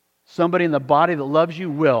 somebody in the body that loves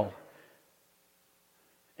you will.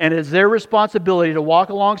 And it's their responsibility to walk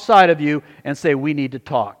alongside of you and say, we need to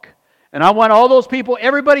talk. And I want all those people,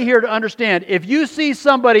 everybody here to understand, if you see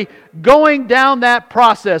somebody going down that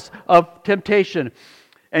process of temptation,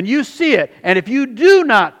 and you see it, and if you do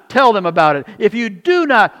not tell them about it, if you do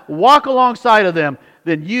not walk alongside of them,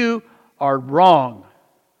 then you are wrong.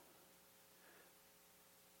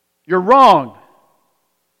 You're wrong.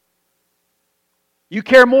 You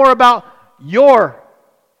care more about your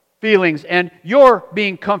feelings and your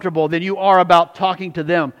being comfortable than you are about talking to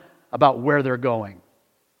them about where they're going.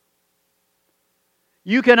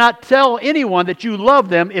 You cannot tell anyone that you love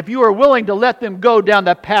them if you are willing to let them go down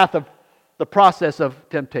that path of the process of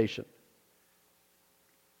temptation.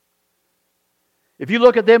 If you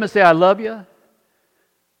look at them and say, I love you,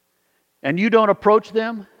 and you don't approach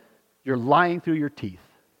them, you're lying through your teeth.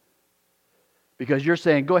 Because you're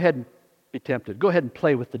saying, go ahead and be tempted. Go ahead and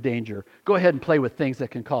play with the danger. Go ahead and play with things that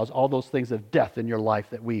can cause all those things of death in your life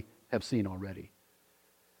that we have seen already.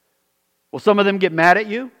 Will some of them get mad at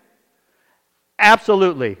you?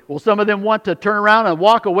 Absolutely. Will some of them want to turn around and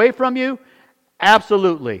walk away from you?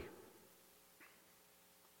 Absolutely.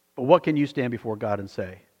 But what can you stand before God and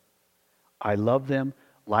say? I love them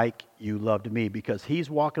like you loved me, because He's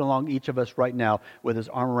walking along each of us right now with His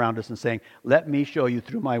arm around us and saying, let me show you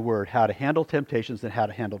through my word how to handle temptations and how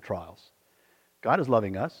to handle trials. God is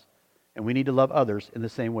loving us, and we need to love others in the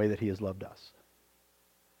same way that He has loved us.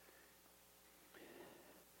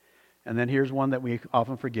 And then here's one that we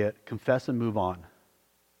often forget: confess and move on.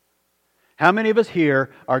 How many of us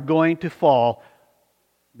here are going to fall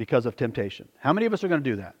because of temptation? How many of us are going to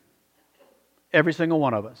do that? Every single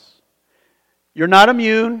one of us. You're not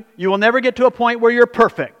immune. You will never get to a point where you're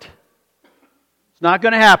perfect. It's not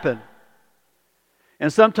going to happen.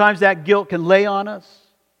 And sometimes that guilt can lay on us.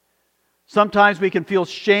 Sometimes we can feel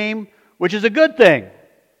shame, which is a good thing.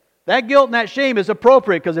 That guilt and that shame is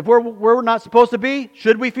appropriate, because if we're not supposed to be,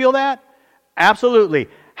 should we feel that? Absolutely.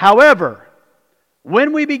 However,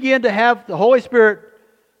 when we begin to have the Holy Spirit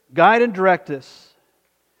guide and direct us,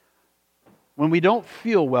 when we don't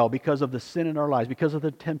feel well because of the sin in our lives, because of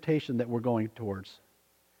the temptation that we're going towards,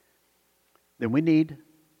 then we need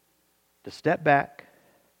to step back,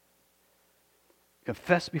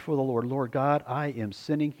 confess before the Lord, Lord God, I am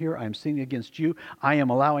sinning here. I am sinning against you. I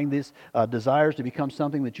am allowing these desires to become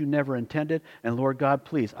something that you never intended. And Lord God,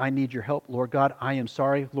 please, I need your help. Lord God, I am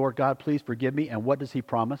sorry. Lord God, please forgive me. And what does He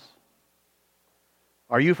promise?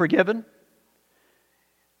 Are you forgiven?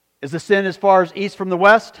 Is the sin as far as east from the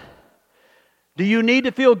west? Do you need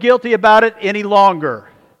to feel guilty about it any longer?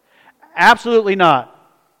 Absolutely not.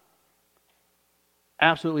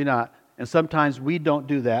 Absolutely not. And sometimes we don't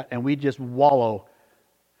do that, and we just wallow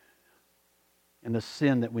in the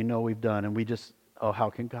sin that we know we've done, and we just, oh, how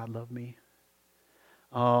can God love me?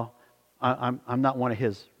 Oh, I'm not one of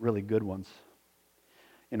His really good ones.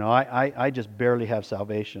 You know, I just barely have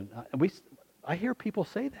salvation. I hear people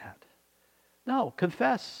say that. No,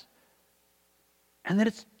 confess. And then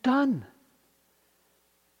it's done.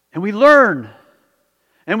 And we learn.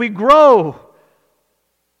 And we grow.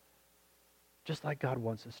 Just like God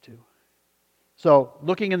wants us to. So,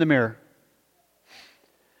 looking in the mirror.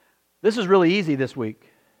 This is really easy this week.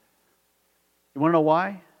 You want to know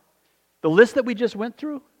why? The list that we just went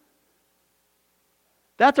through,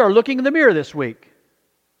 that's our looking in the mirror this week.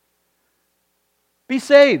 Be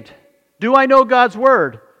saved. Do I know God's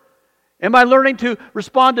Word? Am I learning to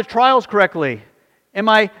respond to trials correctly? Am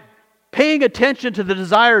I paying attention to the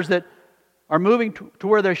desires that are moving to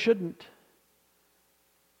where they shouldn't?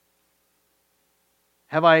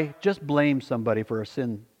 Have I just blamed somebody for a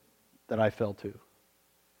sin that I fell to?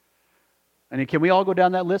 And can we all go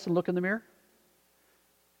down that list and look in the mirror?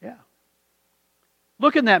 Yeah.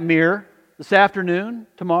 Look in that mirror this afternoon,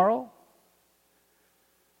 tomorrow.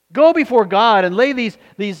 Go before God and lay this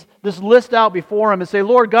list out before Him and say,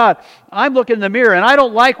 Lord God, I'm looking in the mirror and I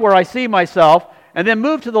don't like where I see myself. And then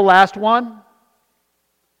move to the last one.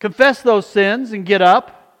 Confess those sins and get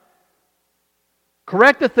up.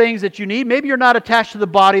 Correct the things that you need. Maybe you're not attached to the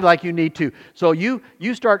body like you need to. So you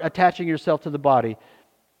start attaching yourself to the body.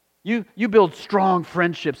 You build strong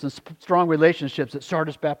friendships and strong relationships at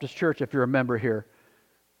Sardis Baptist Church if you're a member here.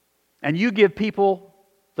 and you give people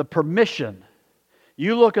the permission.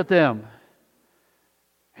 You look at them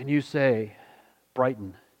and you say,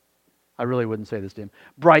 Brighton, I really wouldn't say this to him,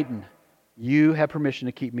 Brighton, you have permission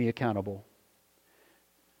to keep me accountable.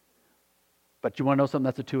 But you want to know something?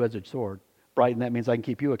 That's a two-edged sword. Brighton, that means I can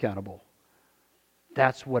keep you accountable.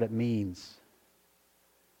 That's what it means.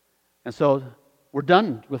 And so we're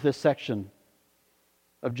done with this section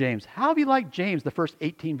of James. How have you liked James, the first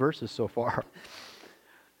 18 verses so far?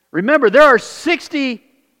 Remember, there are 60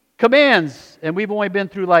 commands, and we've only been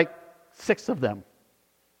through like 6 of them.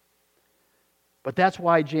 But that's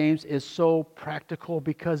why James is so practical,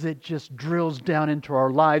 because it just drills down into our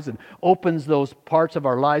lives and opens those parts of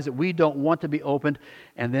our lives that we don't want to be opened,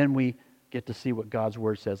 and then we get to see what God's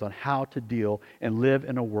Word says on how to deal and live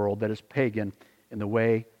in a world that is pagan in the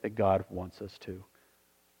way that God wants us to.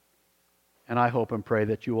 And I hope and pray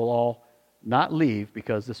that you will all not leave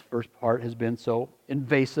because this first part has been so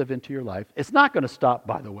invasive into your life. It's not going to stop,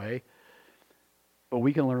 by the way, but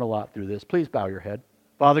we can learn a lot through this. Please bow your head.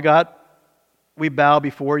 Father God, we bow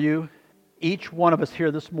before you, each one of us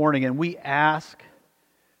here this morning, and we ask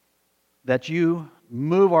that you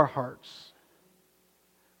move our hearts,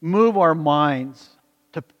 move our minds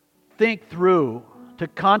to think through, to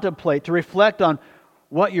contemplate, to reflect on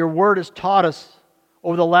what your Word has taught us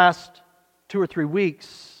over the last 2 or 3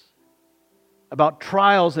 weeks about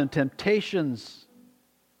trials and temptations.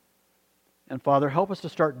 And Father, help us to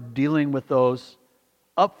start dealing with those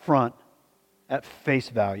up front at face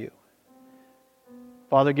value.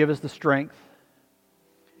 Father, give us the strength.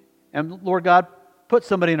 And Lord God, put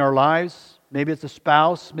somebody in our lives, maybe it's a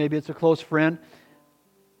spouse, maybe it's a close friend,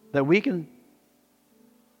 that we can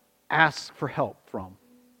ask for help from,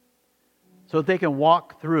 so that they can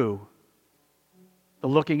walk through the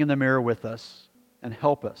looking in the mirror with us and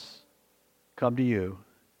help us come to you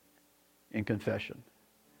in confession.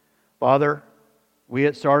 Father, we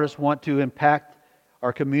at Sardis want to impact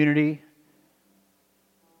our community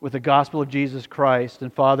with the gospel of Jesus Christ.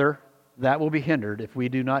 And Father, that will be hindered if we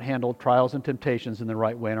do not handle trials and temptations in the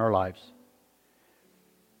right way in our lives.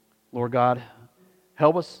 Lord God,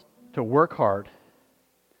 help us to work hard,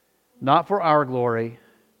 not for our glory,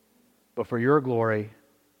 but for your glory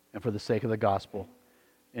and for the sake of the gospel.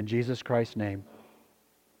 In Jesus Christ's name,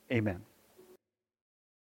 amen.